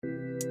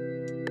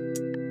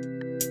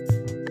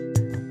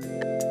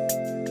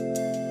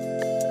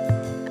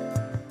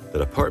The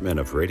Department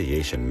of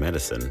Radiation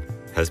Medicine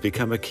has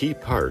become a key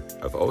part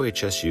of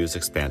OHSU's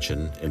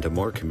expansion into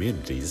more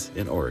communities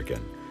in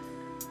Oregon.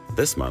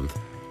 This month,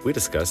 we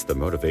discuss the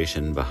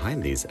motivation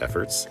behind these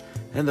efforts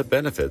and the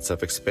benefits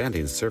of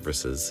expanding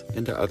services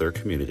into other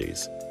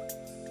communities.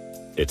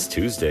 It's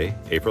Tuesday,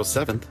 April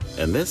 7th,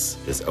 and this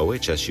is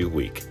OHSU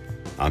Week.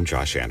 I'm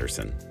Josh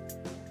Anderson.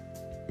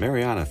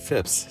 Mariana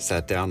Phipps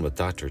sat down with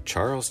Dr.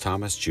 Charles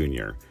Thomas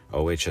Jr.,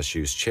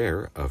 OHSU's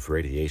Chair of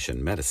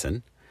Radiation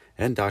Medicine,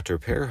 and Dr.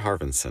 Per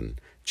Harvinson,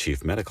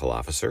 Chief Medical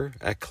Officer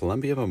at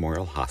Columbia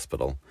Memorial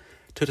Hospital,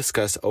 to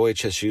discuss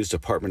OHSU's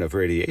Department of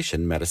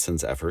Radiation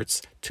Medicine's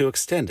efforts to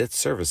extend its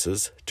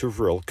services to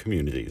rural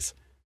communities.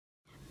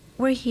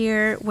 We're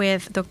here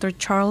with Dr.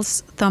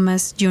 Charles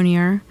Thomas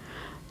Jr.,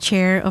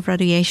 Chair of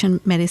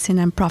Radiation Medicine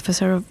and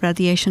Professor of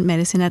Radiation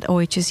Medicine at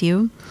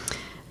OHSU.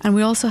 And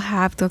we also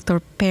have Dr.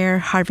 Per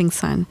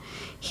Harvinson.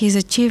 He's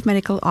a Chief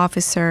Medical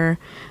Officer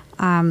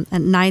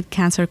at Night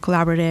Cancer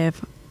Collaborative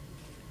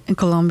in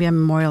Columbia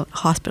Memorial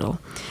Hospital.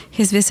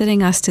 He's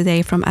visiting us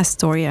today from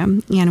Astoria,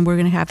 and we're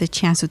going to have the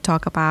chance to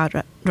talk about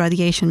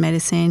radiation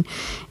medicine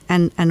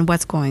and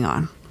what's going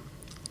on.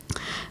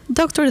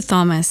 Dr.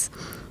 Thomas,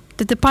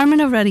 the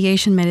Department of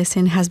Radiation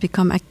Medicine has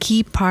become a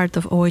key part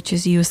of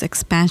OHSU's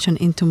expansion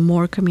into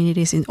more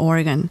communities in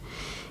Oregon.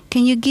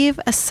 Can you give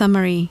a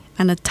summary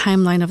and a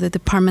timeline of the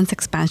department's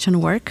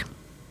expansion work?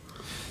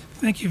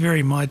 Thank you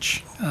very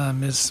much,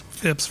 Ms.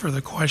 Phipps, for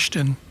the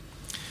question.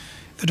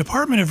 The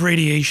Department of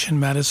Radiation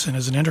Medicine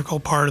is an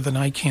integral part of the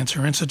Night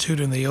Cancer Institute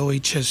and the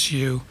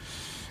OHSU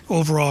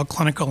overall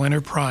clinical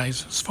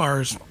enterprise as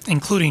far as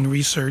including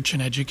research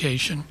and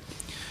education.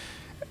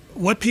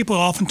 What people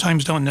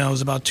oftentimes don't know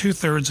is about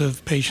 2/3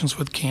 of patients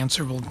with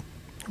cancer will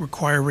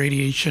require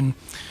radiation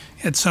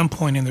at some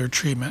point in their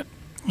treatment,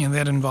 and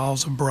that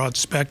involves a broad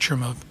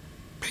spectrum of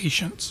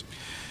patients.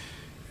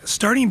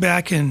 Starting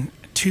back in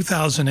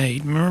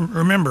 2008,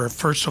 remember,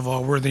 first of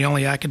all, we're the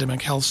only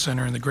academic health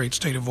center in the great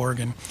state of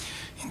Oregon.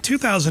 In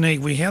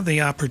 2008, we had the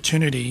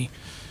opportunity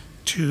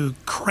to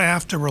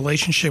craft a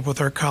relationship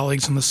with our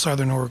colleagues in the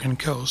southern Oregon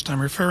coast.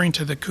 I'm referring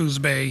to the Coos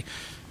Bay,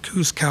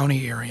 Coos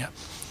County area.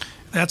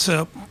 That's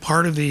a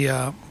part of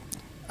the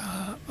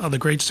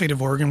great state of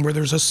Oregon where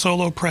there's a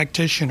solo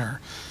practitioner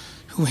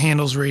who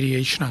handles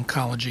radiation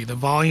oncology. The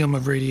volume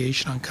of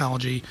radiation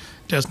oncology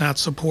does not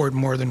support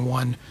more than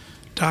one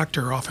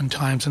doctor,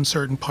 oftentimes in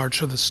certain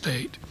parts of the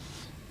state.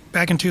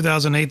 Back in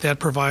 2008, that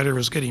provider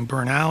was getting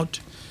burnt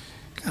out,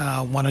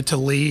 wanted to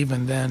leave,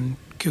 and then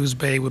Coos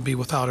Bay would be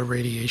without a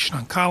radiation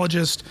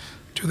oncologist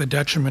to the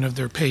detriment of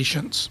their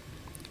patients.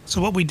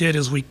 So what we did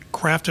is we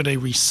crafted a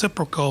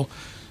reciprocal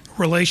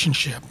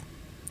relationship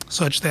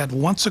such that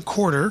once a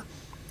quarter,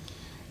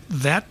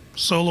 that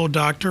solo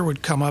doctor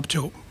would come up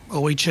to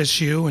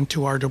OHSU and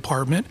to our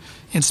department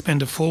and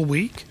spend a full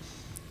week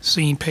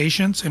seeing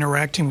patients,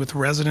 interacting with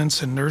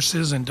residents and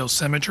nurses and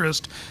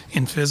dosimetrists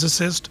and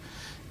physicists,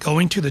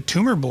 going to the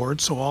tumor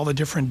board so all the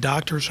different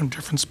doctors from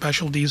different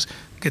specialties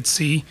could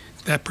see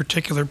that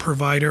particular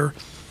provider,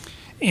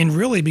 and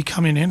really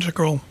become an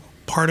integral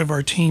part of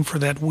our team for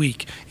that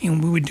week.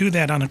 And we would do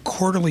that on a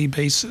quarterly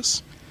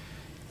basis.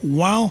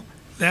 While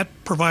that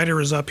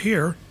provider is up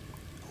here,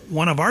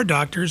 one of our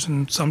doctors,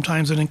 and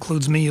sometimes it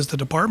includes me as the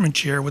department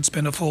chair, would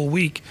spend a full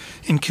week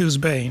in Coos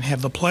Bay and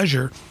have the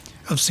pleasure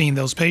of seeing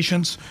those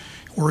patients,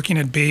 working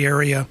at Bay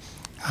Area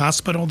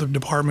Hospital, the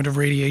Department of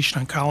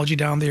Radiation Oncology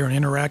down there, and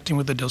interacting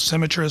with the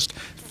dosimetrist,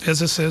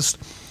 physicist,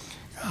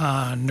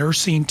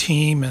 nursing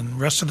team, and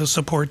rest of the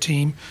support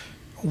team.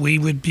 We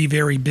would be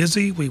very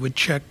busy. We would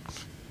check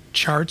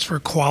charts for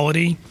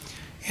quality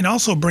and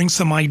also bring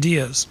some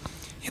ideas.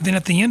 And then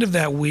at the end of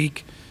that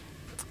week,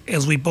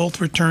 as we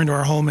both return to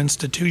our home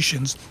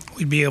institutions,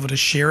 we'd be able to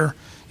share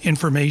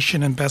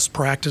information and best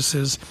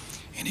practices.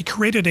 And it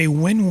created a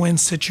win-win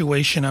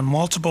situation on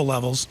multiple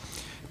levels.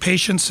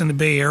 Patients in the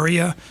Bay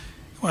Area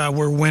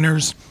were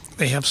winners.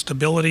 They have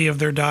stability of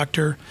their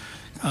doctor.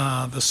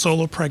 The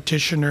solo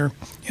practitioner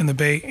in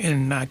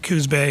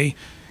Coos Bay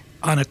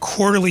on a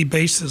quarterly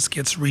basis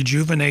gets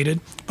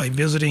rejuvenated by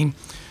visiting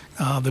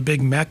the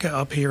big Mecca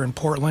up here in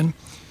Portland.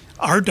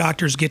 Our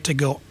doctors get to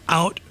go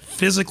out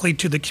physically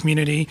to the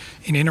community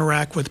and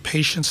interact with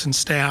patients and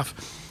staff,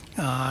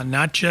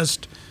 not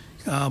just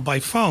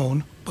by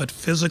phone, but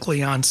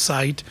physically on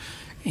site,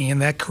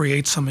 and that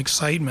creates some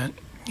excitement.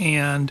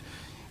 And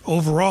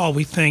overall,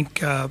 we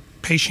think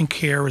patient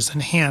care is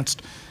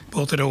enhanced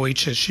both at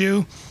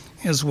OHSU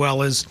as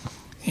well as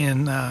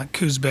in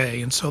Coos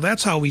Bay. And so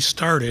that's how we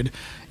started,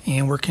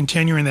 and we're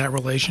continuing that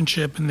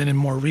relationship. And then in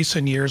more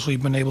recent years,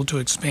 we've been able to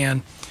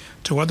expand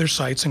to other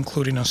sites,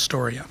 including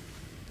Astoria.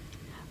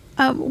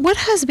 What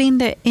has been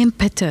the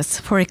impetus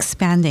for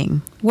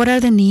expanding? What are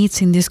the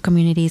needs in these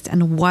communities,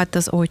 and what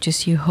does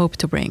OHSU hope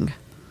to bring?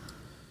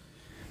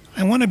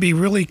 I want to be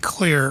really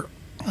clear.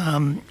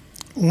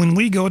 When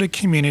we go to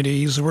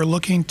communities, we're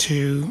looking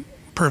to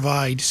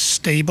provide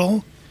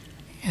stable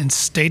and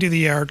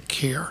state-of-the-art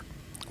care.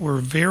 We're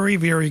very,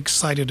 very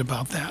excited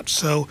about that.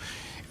 So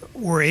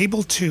we're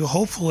able to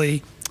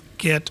hopefully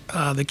get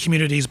the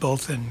communities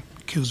both in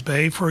Coos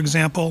Bay, for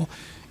example,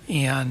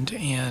 and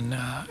in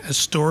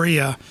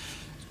Astoria,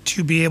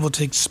 to be able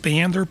to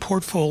expand their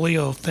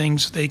portfolio of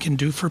things they can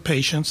do for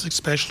patients,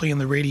 especially in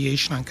the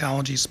radiation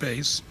oncology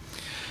space,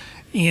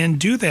 and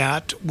do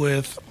that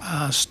with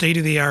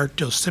state-of-the-art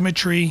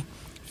dosimetry,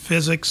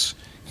 physics,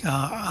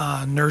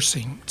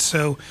 nursing.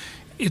 So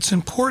it's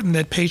important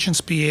that patients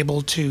be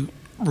able to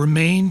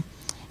remain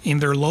in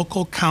their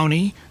local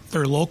county,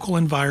 their local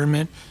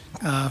environment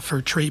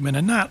for treatment,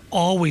 and not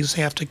always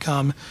have to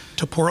come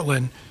to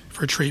Portland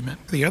for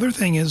treatment. The other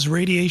thing is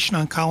radiation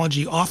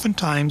oncology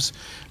oftentimes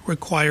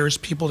requires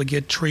people to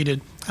get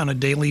treated on a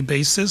daily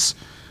basis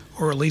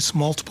or at least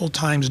multiple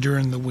times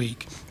during the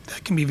week.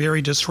 That can be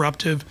very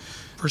disruptive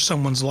for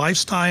someone's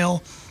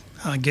lifestyle,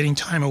 getting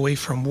time away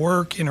from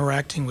work,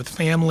 interacting with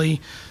family,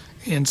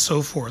 and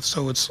so forth.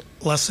 So it's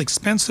less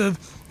expensive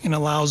and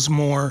allows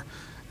more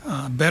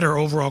better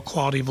overall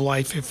quality of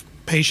life if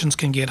patients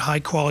can get high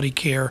quality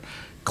care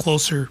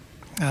closer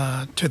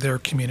to their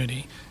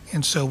community.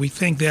 And so we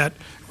think that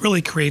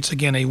really creates,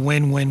 again, a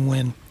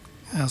win-win-win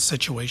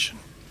situation.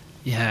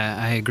 Yeah,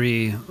 I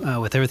agree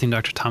with everything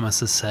Dr. Thomas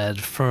has said.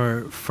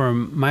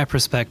 From my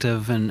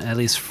perspective, and at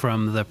least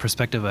from the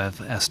perspective of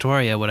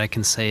Astoria, what I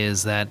can say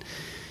is that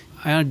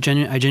I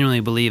genuinely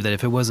believe that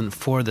if it wasn't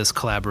for this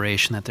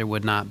collaboration, that there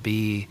would not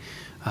be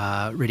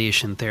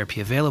radiation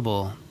therapy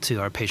available to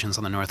our patients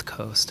on the North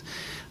Coast.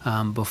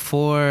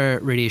 Before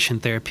radiation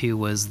therapy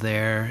was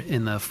there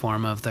in the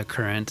form of the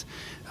current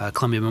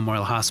Columbia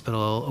Memorial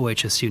Hospital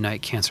OHSU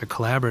Night Cancer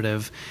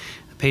Collaborative,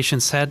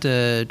 patients had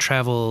to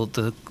travel.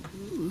 The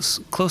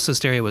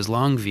closest area was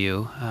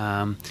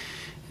Longview,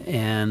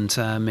 and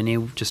many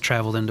just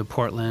traveled into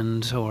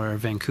Portland or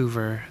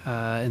Vancouver,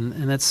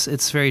 and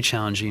it's very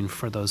challenging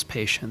for those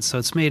patients. So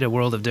it's made a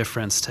world of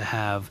difference to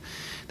have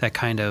that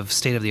kind of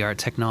state-of-the-art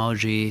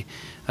technology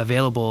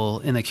available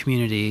in the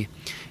community.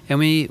 And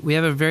we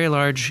have a very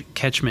large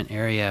catchment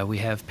area. We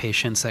have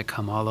patients that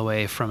come all the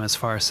way from as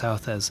far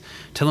south as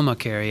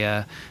Tillamook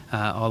area,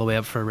 all the way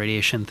up for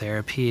radiation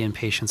therapy, and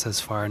patients as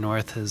far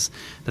north as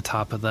the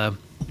top of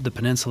the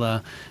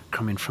peninsula,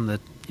 coming from the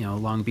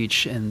Long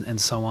Beach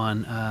and so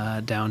on,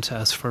 down to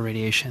us for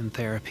radiation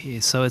therapy.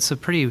 So it's a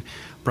pretty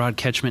broad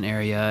catchment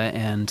area,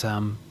 and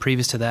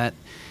previous to that,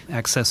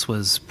 access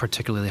was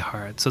particularly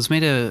hard. So it's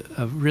made a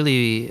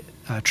really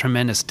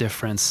tremendous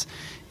difference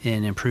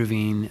in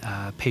improving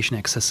patient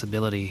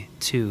accessibility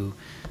to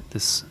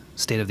this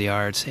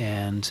state-of-the-art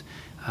and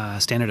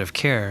standard of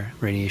care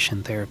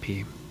radiation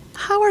therapy.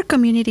 How are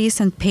communities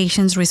and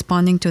patients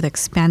responding to the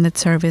expanded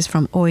service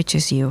from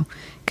OHSU?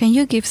 Can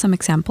you give some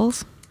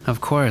examples?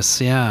 Of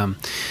course, yeah.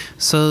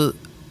 So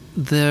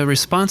the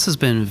response has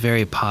been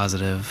very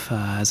positive.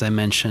 As I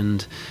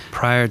mentioned,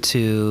 prior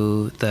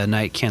to the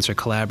Night Cancer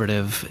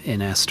Collaborative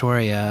in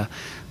Astoria,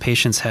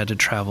 patients had to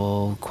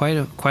travel quite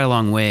a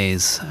long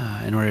ways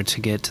in order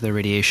to get to the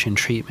radiation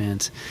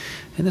treatment.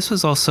 And this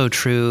was also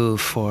true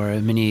for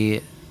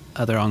many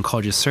other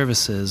oncology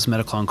services.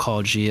 Medical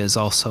oncology is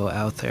also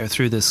out there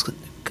through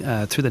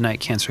the Night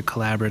Cancer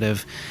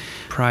Collaborative.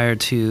 Prior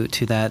to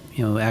that,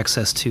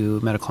 access to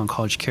medical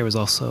oncology care was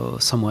also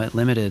somewhat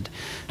limited.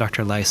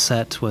 Dr.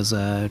 Lysette was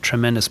a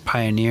tremendous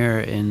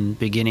pioneer in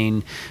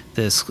beginning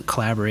this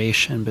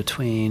collaboration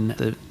between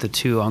the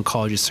two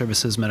oncology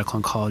services, medical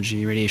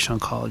oncology, radiation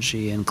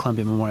oncology, and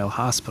Columbia Memorial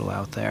Hospital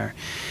out there.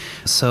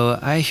 So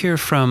I hear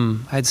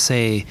from, I'd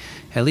say,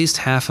 at least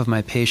half of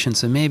my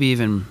patients, and maybe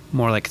even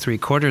more like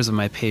 3/4 of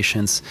my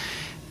patients.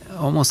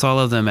 Almost all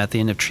of them at the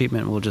end of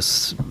treatment will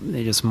just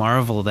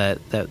marvel that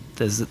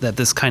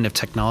this kind of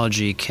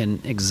technology can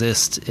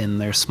exist in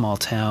their small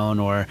town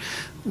or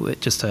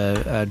just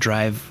a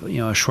drive,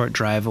 a short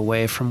drive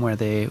away from where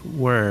they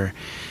were.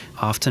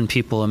 Often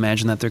people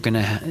imagine that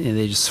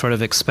they just sort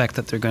of expect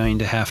that they're going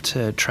to have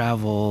to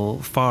travel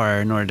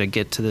far in order to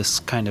get to this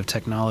kind of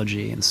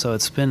technology. And so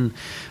it's been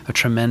a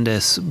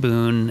tremendous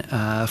boon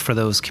for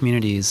those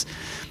communities.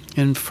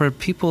 And for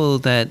people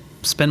that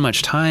spend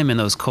much time in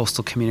those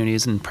coastal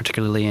communities, and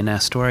particularly in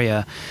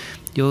Astoria,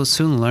 you'll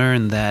soon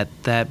learn that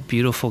that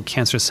beautiful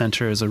cancer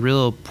center is a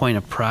real point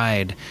of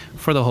pride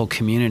for the whole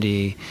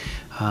community.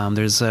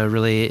 There's a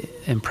really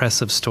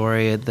impressive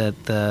story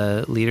that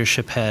the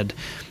leadership had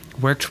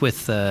worked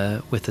with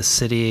the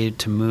city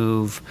to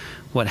move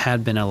what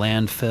had been a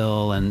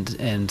landfill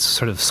and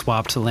sort of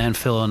swapped the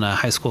landfill in a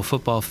high school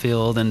football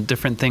field and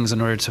different things in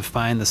order to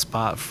find the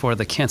spot for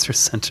the cancer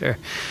center.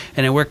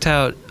 And it worked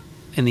out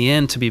in the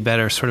end to be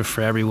better sort of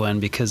for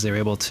everyone, because they were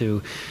able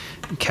to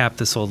cap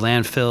this old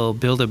landfill,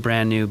 build a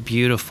brand new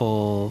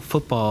beautiful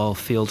football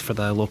field for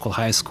the local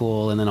high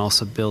school, and then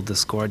also build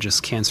this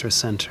gorgeous cancer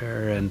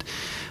center and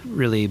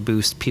really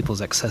boost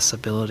people's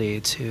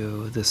accessibility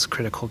to this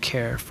critical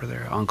care for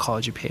their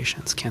oncology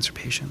patients, cancer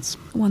patients.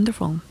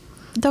 Wonderful.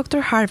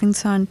 Dr.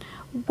 Harvinson,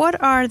 what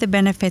are the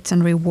benefits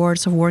and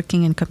rewards of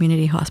working in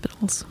community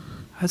hospitals?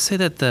 I'd say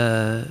that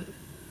the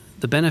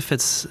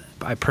benefits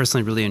I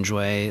personally really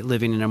enjoy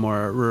living in a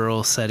more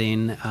rural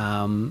setting.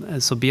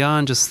 So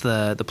beyond just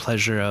the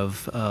pleasure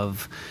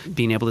of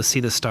being able to see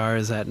the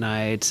stars at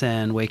night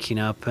and waking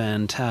up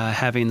and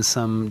having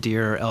some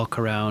deer or elk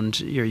around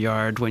your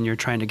yard when you're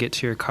trying to get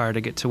to your car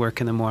to get to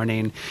work in the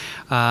morning,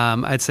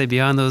 I'd say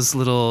beyond those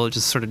little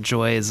just sort of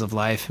joys of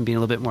life and being a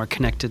little bit more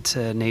connected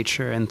to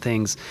nature and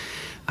things,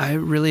 I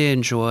really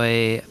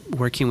enjoy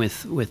working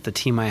with the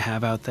team I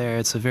have out there.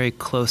 It's a very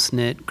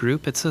close-knit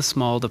group. It's a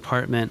small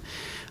department,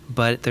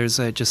 but there's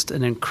just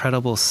an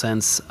incredible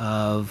sense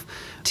of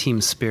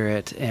team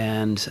spirit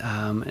and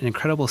an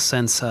incredible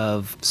sense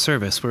of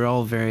service. We're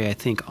all very, I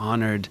think,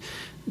 honored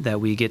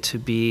that we get to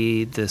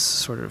be this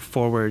sort of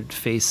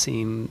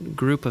forward-facing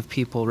group of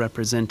people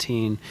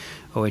representing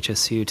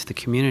OHSU to the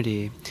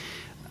community.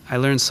 I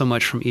learned so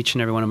much from each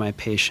and every one of my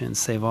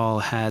patients. They've all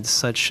had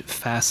such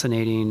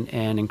fascinating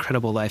and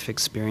incredible life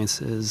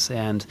experiences,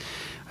 and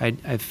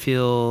I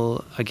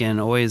feel, again,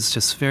 always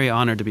just very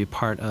honored to be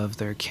part of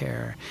their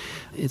care.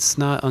 It's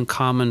not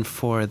uncommon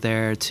for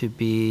there to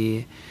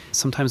be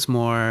sometimes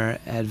more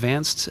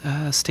advanced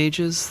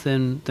stages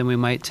than we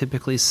might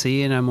typically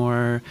see in a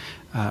more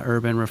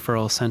urban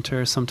referral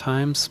center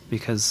sometimes,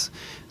 because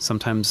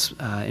sometimes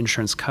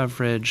insurance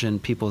coverage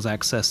and people's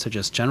access to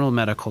just general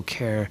medical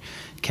care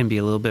can be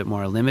a little bit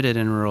more limited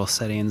in rural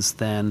settings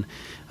than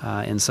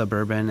in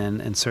suburban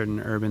and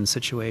certain urban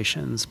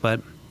situations.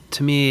 But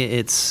to me,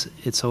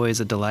 it's always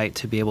a delight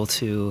to be able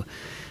to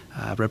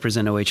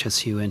represent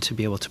OHSU and to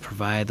be able to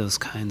provide those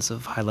kinds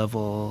of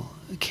high-level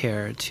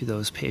care to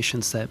those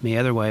patients that may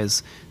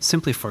otherwise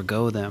simply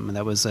forego them. And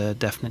that was a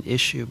definite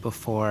issue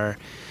before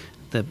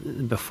the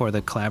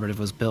collaborative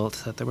was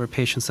built, that there were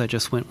patients that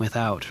just went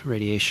without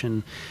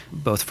radiation,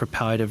 both for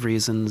palliative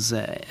reasons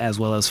as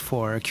well as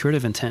for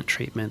curative intent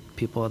treatment.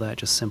 People that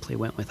just simply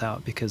went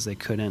without because they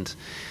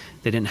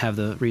didn't have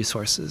the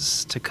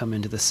resources to come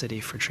into the city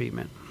for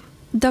treatment.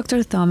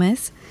 Dr.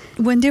 Thomas,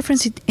 when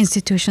different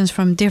institutions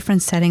from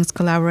different settings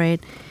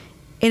collaborate,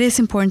 it is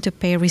important to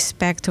pay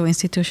respect to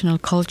institutional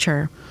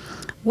culture.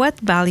 What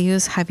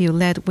values have you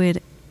led with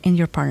in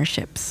your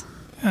partnerships?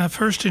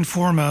 First and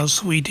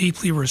foremost, we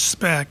deeply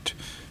respect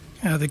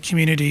the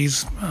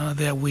communities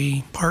that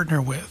we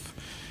partner with.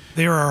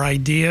 There are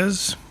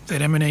ideas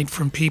that emanate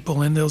from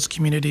people in those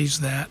communities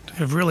that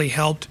have really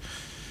helped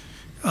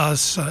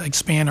us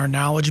expand our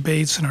knowledge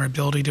base and our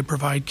ability to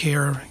provide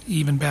care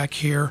even back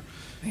here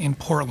in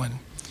Portland.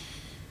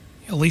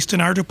 At least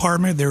in our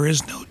department, there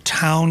is no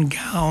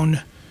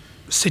town-gown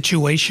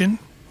situation.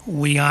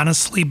 We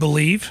honestly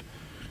believe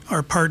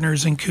our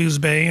partners in Coos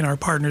Bay and our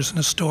partners in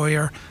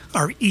Astoria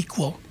are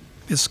equal.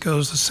 This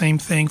goes the same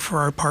thing for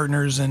our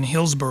partners in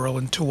Hillsborough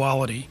and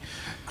Tuolumne.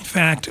 In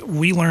fact,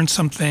 we learned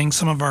some things.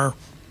 Some of our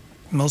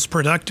most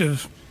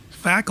productive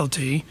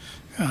faculty,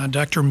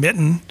 Dr.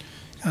 Mitten,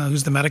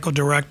 who's the medical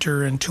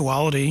director in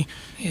Tuolumne,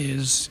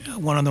 is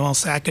one of the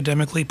most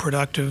academically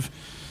productive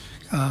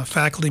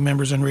faculty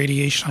members in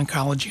radiation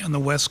oncology on the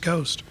West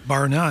Coast,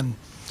 bar none.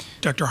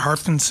 Dr.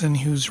 Hartmanson,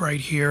 who's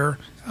right here,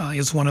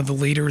 is one of the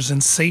leaders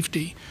in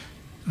safety.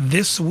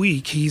 This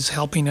week, he's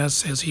helping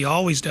us, as he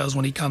always does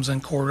when he comes in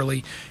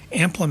quarterly,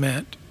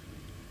 implement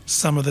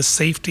some of the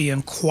safety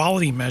and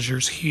quality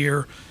measures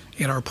here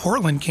at our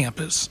Portland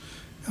campus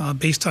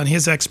based on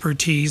his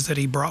expertise that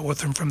he brought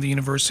with him from the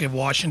University of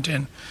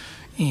Washington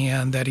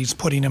and that he's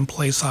putting in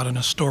place out in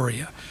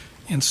Astoria.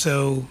 And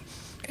so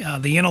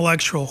the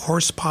intellectual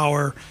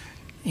horsepower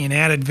and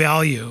added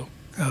value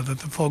that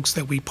the folks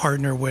that we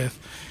partner with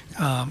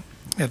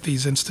at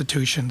these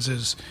institutions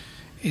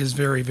is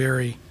very,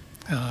 very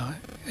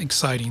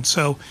exciting.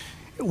 So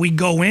we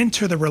go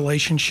into the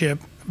relationship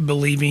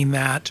believing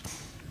that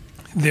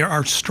there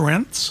are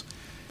strengths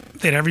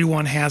that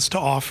everyone has to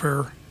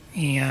offer,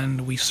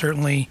 and we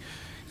certainly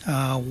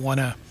want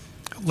to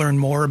learn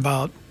more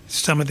about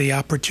some of the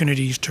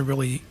opportunities to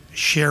really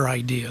share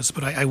ideas.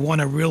 But I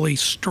want to really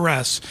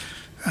stress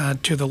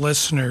to the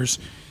listeners,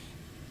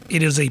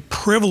 it is a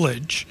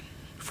privilege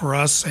for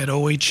us at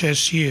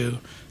OHSU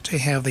to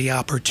have the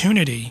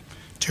opportunity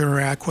to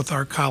interact with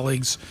our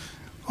colleagues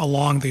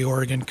along the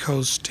Oregon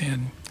coast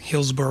in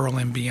Hillsborough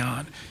and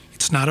beyond.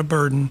 It's not a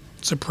burden,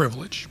 it's a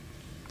privilege.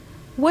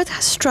 What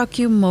has struck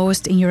you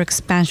most in your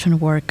expansion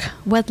work?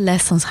 What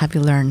lessons have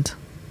you learned?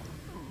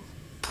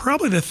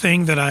 Probably the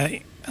thing that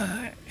I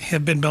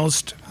have been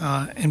most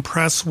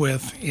impressed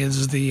with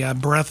is the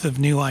breadth of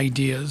new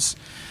ideas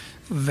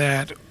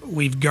that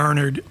we've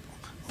garnered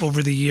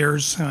over the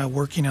years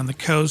working on the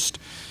coast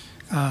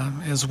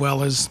as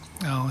well as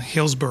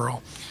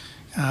Hillsborough.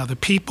 The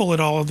people at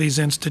all of these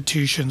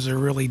institutions are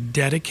really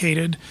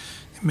dedicated.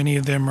 Many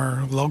of them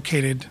are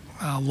located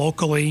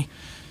locally,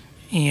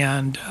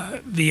 and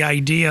the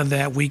idea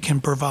that we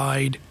can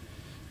provide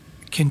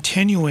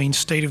continuing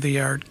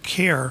state-of-the-art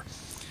care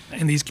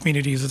in these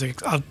communities is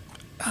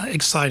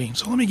exciting.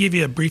 So let me give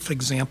you a brief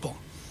example.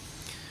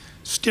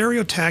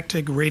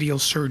 Stereotactic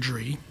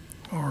radiosurgery,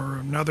 or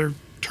another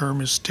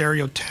term is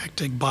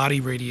stereotactic body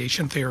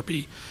radiation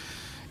therapy,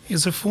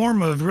 is a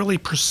form of really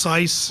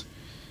precise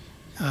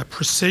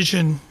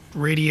precision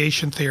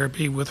radiation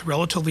therapy with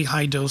relatively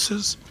high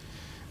doses.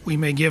 We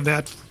may give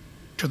that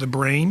to the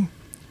brain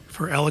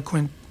for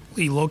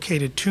eloquently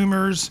located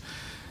tumors,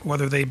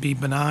 whether they be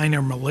benign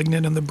or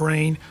malignant in the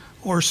brain,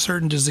 or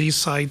certain disease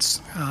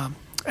sites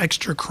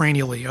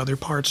extracranially, other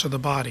parts of the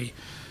body.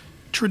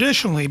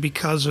 Traditionally,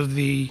 because of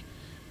the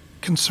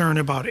concern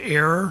about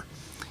error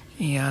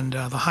and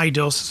the high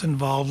doses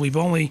involved, we've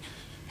only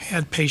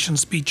had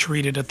patients be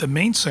treated at the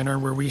main center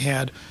where we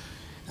had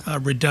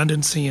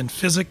redundancy in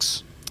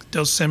physics,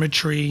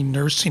 dosimetry,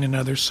 nursing, and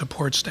other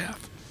support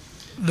staff.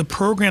 The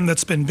program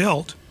that's been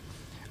built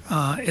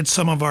at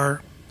some of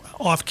our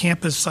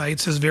off-campus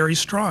sites is very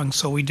strong.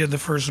 So we did the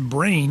first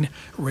brain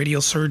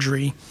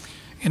radiosurgery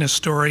in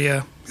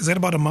Astoria. Is that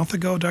about a month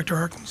ago, Dr.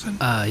 Harkinson?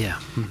 Yeah.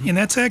 Mm-hmm. And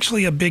that's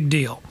actually a big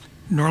deal.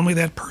 Normally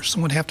that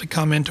person would have to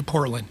come into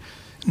Portland.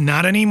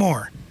 Not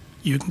anymore.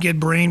 You can get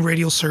brain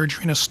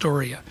radiosurgery in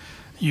Astoria.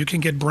 You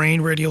can get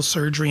brain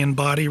radiosurgery and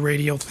body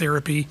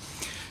radiotherapy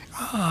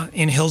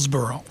in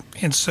Hillsborough.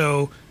 And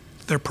so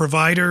their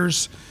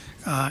providers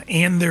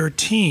and their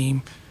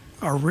team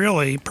are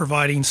really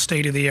providing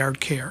state-of-the-art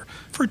care.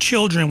 For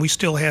children, we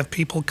still have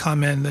people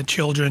come in. The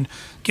children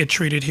get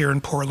treated here in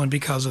Portland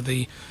because of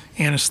the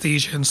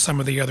anesthesia and some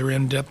of the other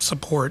in-depth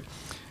support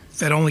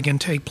that only can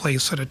take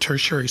place at a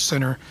tertiary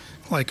center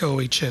like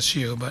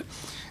OHSU. But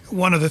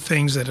one of the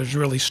things that has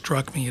really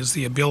struck me is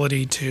the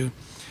ability to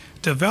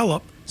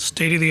develop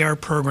state-of-the-art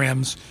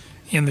programs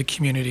in the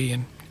community,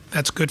 and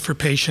that's good for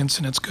patients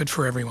and it's good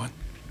for everyone.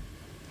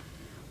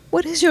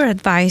 What is your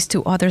advice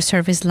to other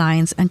service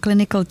lines and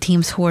clinical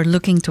teams who are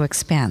looking to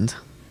expand?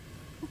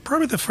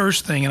 Probably the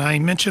first thing, and I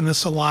mention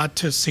this a lot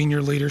to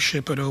senior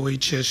leadership at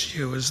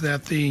OHSU, is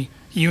that the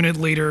unit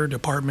leader,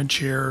 department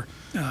chair,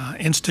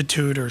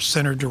 institute or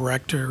center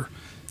director,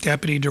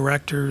 deputy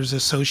directors,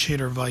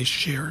 associate or vice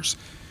chairs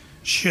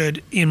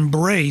should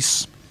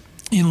embrace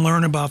and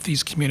learn about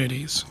these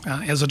communities.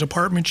 As a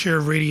department chair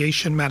of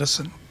radiation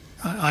medicine,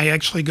 I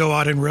actually go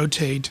out and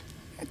rotate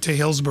to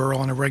Hillsborough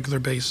on a regular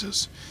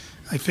basis.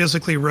 I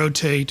physically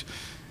rotate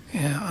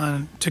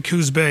to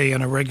Coos Bay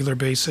on a regular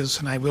basis,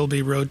 and I will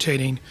be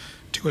rotating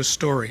to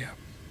Astoria.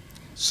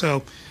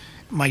 So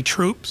my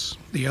troops,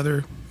 the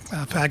other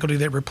faculty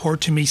that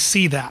report to me,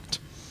 see that.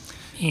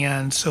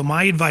 And so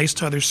my advice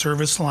to other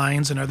service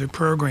lines and other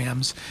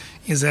programs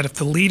is that if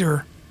the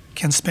leader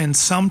can spend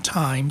some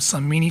time,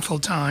 some meaningful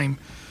time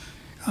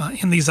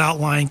in these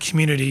outlying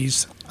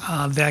communities,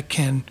 that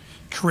can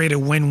create a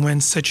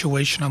win-win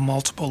situation on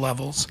multiple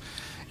levels.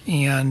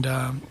 And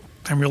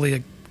I'm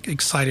really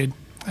excited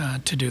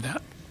to do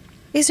that.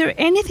 Is there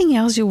anything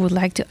else you would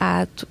like to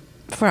add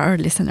for our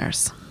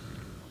listeners?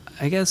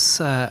 I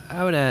guess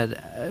I would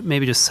add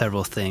maybe just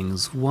several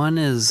things. One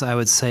is I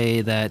would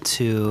say that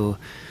to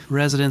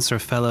residents or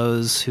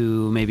fellows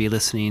who may be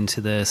listening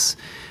to this,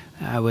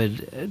 I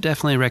would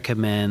definitely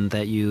recommend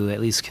that you at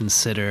least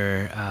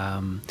consider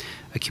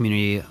a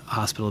community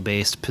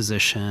hospital-based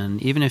position.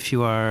 Even if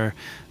you are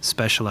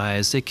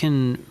specialized, it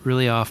can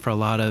really offer a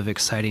lot of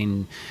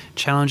exciting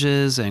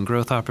challenges and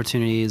growth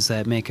opportunities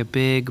that make a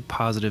big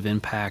positive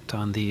impact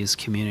on these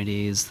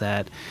communities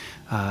that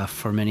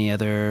for many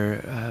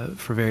other,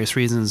 for various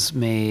reasons,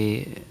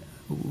 may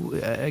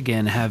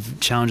again have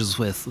challenges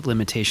with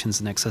limitations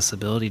and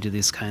accessibility to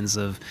these kinds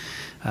of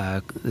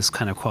this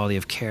kind of quality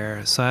of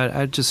care. So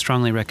I'd just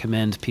strongly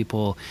recommend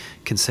people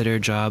consider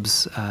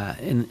jobs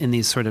in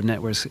these sort of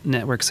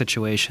network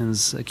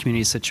situations,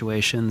 community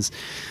situations.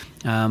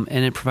 And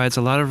it provides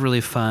a lot of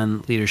really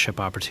fun leadership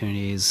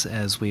opportunities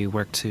as we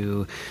work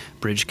to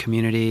bridge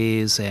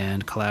communities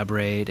and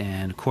collaborate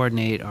and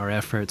coordinate our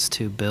efforts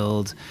to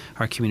build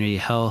our community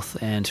health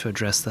and to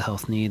address the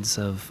health needs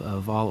of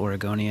all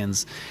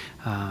Oregonians.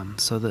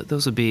 So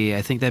those would be,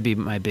 I think that'd be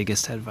my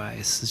biggest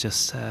advice, is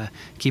just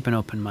keep an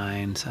open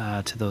mind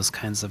to those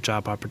kinds of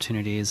job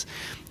opportunities.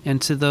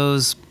 And to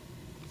those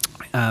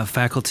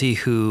faculty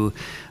who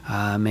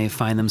may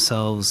find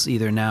themselves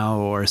either now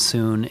or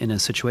soon in a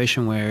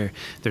situation where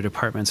their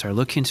departments are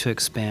looking to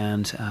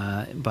expand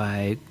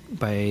by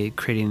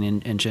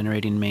creating and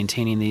generating and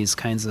maintaining these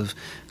kinds of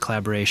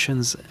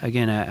collaborations.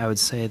 Again, I would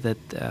say that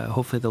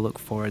hopefully they'll look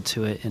forward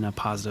to it in a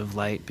positive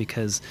light,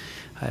 because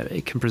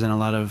it can present a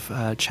lot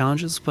of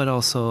challenges, but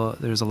also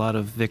there's a lot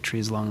of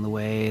victories along the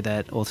way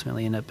that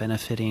ultimately end up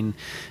benefiting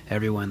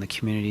everyone, the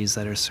communities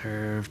that are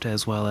served,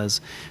 as well as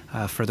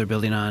further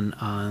building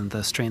on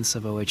the strengths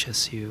of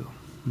OHSU.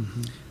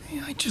 Mm-hmm.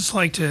 Yeah, I'd just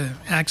like to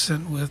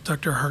accent what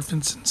Dr.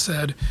 Harkinson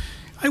said.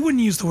 I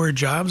wouldn't use the word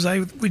jobs, I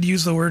would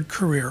use the word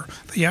career.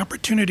 The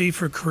opportunity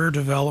for career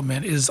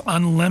development is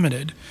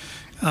unlimited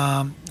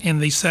in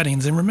these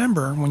settings. And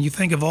remember, when you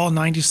think of all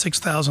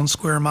 96,000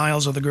 square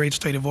miles of the great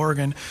state of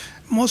Oregon,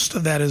 most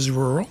of that is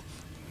rural.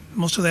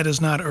 Most of that is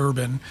not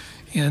urban.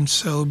 And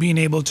so being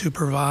able to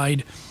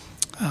provide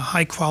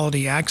high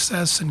quality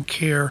access and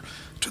care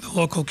to the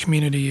local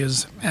community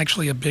is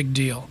actually a big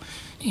deal,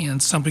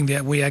 and something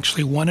that we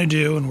actually want to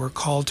do and we're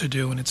called to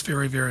do, and it's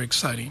very, very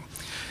exciting.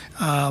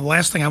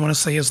 Last thing I want to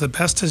say is the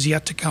best is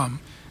yet to come.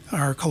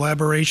 Our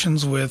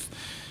collaborations with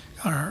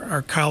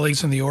our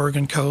colleagues in the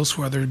Oregon coast,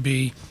 whether it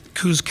be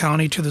Coos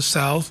County to the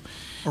south,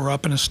 or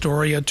up in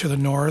Astoria to the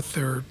north,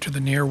 or to the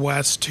near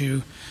west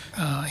to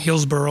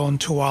Hillsborough and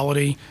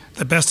Tuolumne.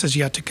 The best is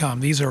yet to come.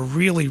 These are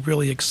really,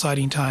 really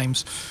exciting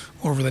times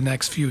over the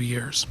next few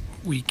years.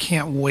 We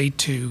can't wait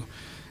to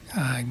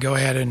go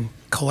ahead and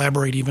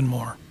collaborate even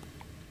more.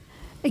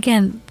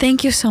 Again,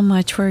 thank you so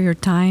much for your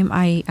time.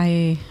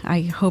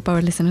 I hope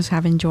our listeners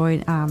have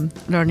enjoyed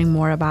learning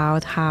more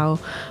about how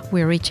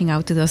we're reaching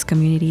out to those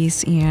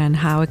communities and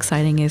how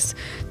exciting it is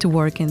to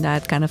work in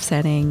that kind of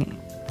setting.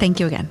 Thank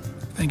you again.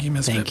 Thank you,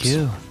 Ms. Thank Phipps.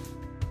 you.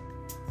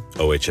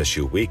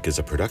 OHSU Week is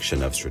a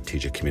production of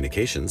Strategic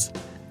Communications.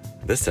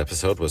 This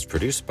episode was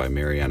produced by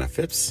Mariana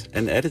Phipps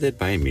and edited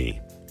by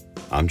me.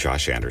 I'm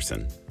Josh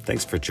Anderson.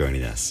 Thanks for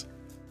joining us.